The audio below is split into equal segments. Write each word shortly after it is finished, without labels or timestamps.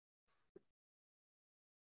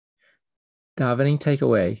Davening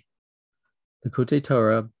takeaway, Likutei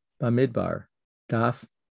Torah, Bamidbar, Daf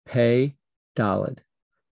Pei Daled,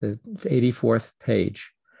 the 84th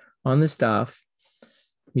page. On this daf,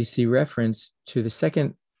 we see reference to the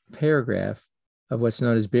second paragraph of what's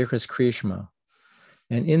known as Birkas Kriya Shema.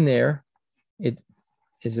 And in there, it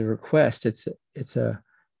is a request. It's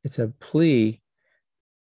a plea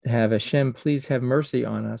to have Hashem please have mercy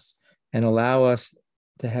on us and allow us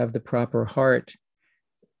to have the proper heart,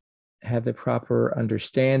 have the proper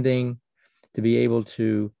understanding, to be able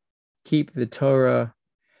to keep the Torah,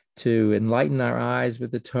 to enlighten our eyes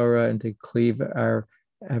with the Torah, and to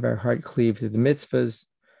have our heart cleave to the mitzvahs,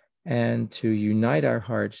 and to unite our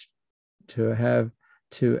hearts, to have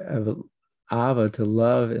ava, to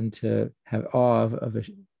love, and to have awe of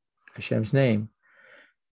Hashem's name.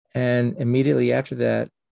 And immediately after that,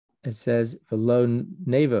 it says v'lo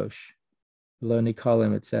nevosh, v'lo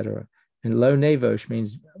nikolim, etc. And lo nevosh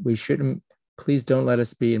means we shouldn't. Please don't let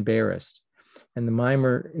us be embarrassed. And the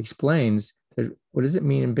mimer explains that what does it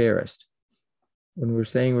mean embarrassed? When we're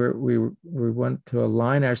saying we want to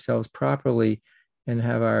align ourselves properly and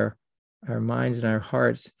have our minds and our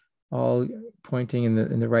hearts all pointing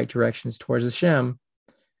in the right directions towards Hashem,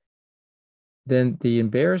 then the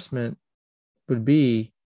embarrassment would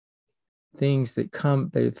be things that come,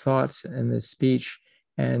 the thoughts and the speech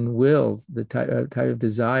and will, the type of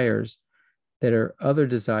desires that are other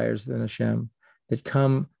desires than Hashem, that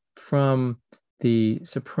come from the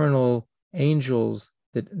supernal angels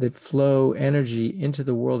that flow energy into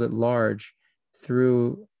the world at large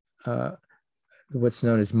through what's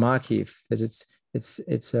known as makif, that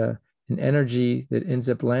it's an energy that ends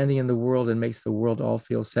up landing in the world and makes the world all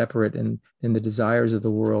feel separate, and the desires of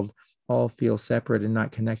the world all feel separate and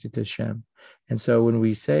not connected to Hashem. And so when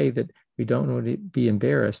we say that we don't want to be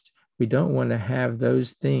embarrassed, we don't want to have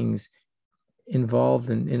those things involved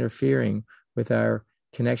in interfering with our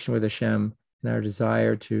connection with Hashem and our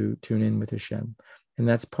desire to tune in with Hashem. And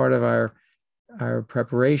that's part of our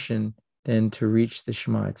preparation then to reach the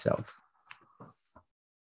Shema itself.